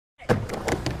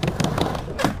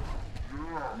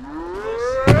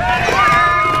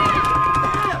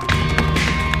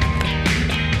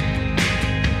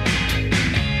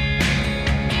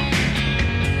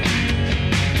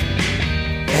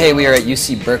Hey, we are at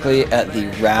UC Berkeley at the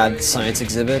RAD Science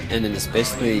exhibit, and it is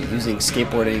basically using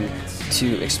skateboarding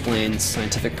to explain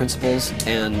scientific principles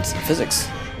and physics.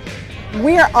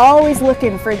 We are always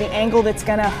looking for the angle that's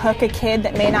going to hook a kid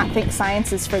that may not think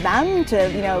science is for them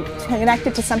to, connect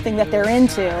it to something that they're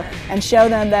into and show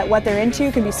them that what they're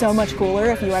into can be so much cooler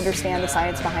if you understand the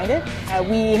science behind it.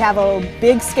 We have a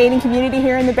big skating community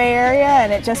here in the Bay Area,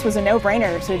 and it just was a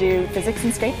no-brainer to do physics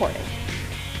and skateboarding.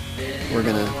 We're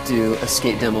going to do a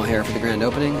skate demo here for the grand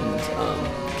opening, and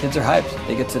kids are hyped.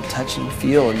 They get to touch and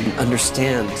feel and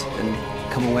understand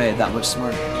and come away that much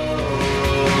smarter.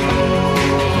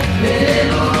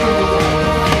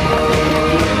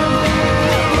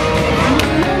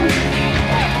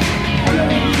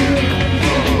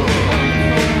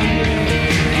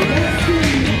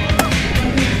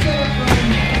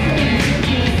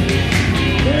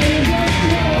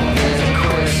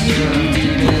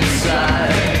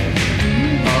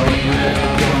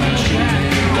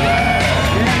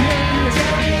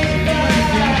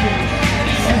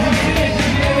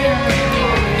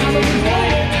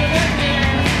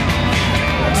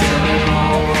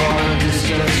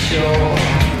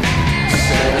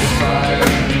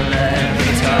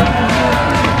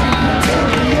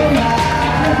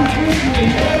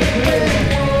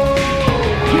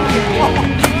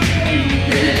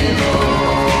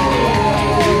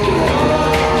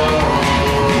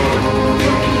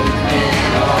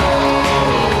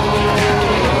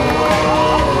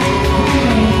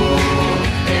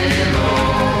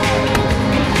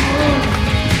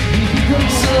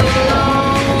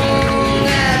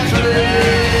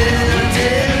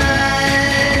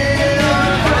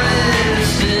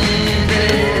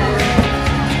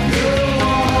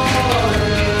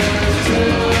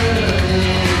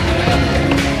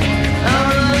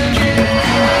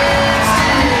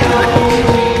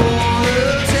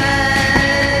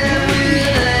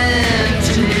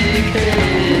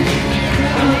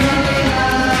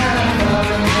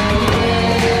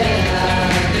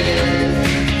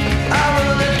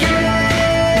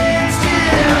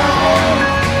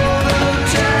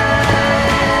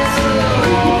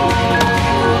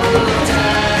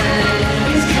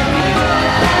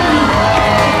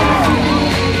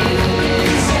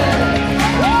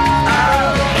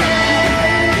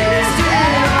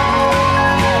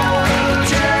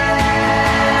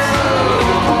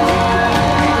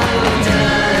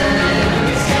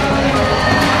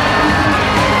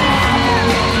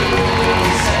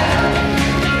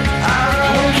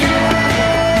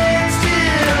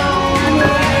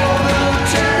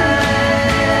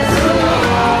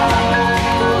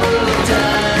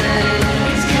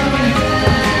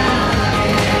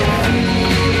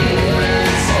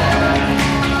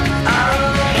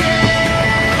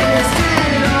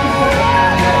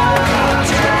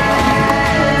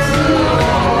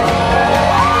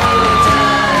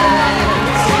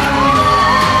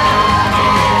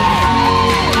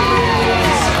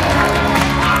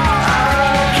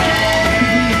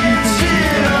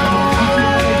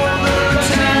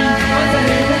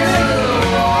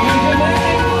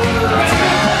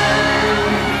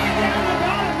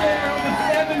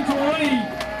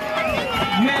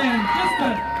 Man,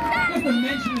 just a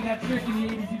mention of that trick in the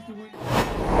 80s.